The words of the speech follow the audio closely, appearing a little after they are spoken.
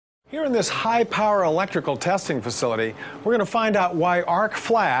Here in this high-power electrical testing facility, we're going to find out why arc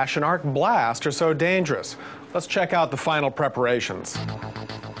flash and arc blast are so dangerous. Let's check out the final preparations.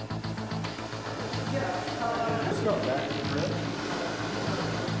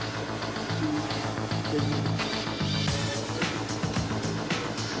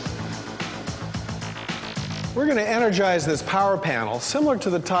 We're going to energize this power panel, similar to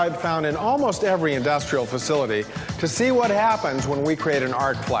the type found in almost every industrial facility, to see what happens when we create an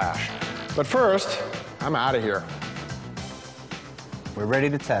arc flash. But first, I'm out of here. We're ready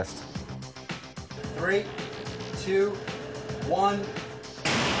to test. 3, 2, 1.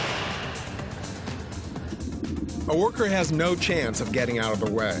 A worker has no chance of getting out of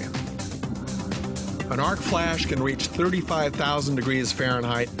the way. An arc flash can reach 35,000 degrees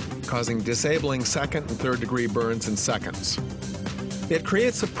Fahrenheit, causing disabling second and third degree burns in seconds. It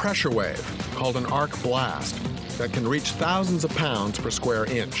creates a pressure wave called an arc blast that can reach thousands of pounds per square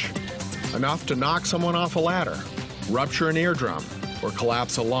inch, enough to knock someone off a ladder, rupture an eardrum, or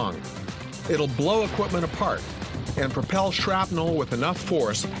collapse a lung. It'll blow equipment apart and propel shrapnel with enough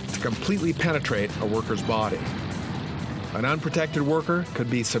force to completely penetrate a worker's body. An unprotected worker could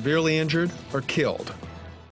be severely injured or killed.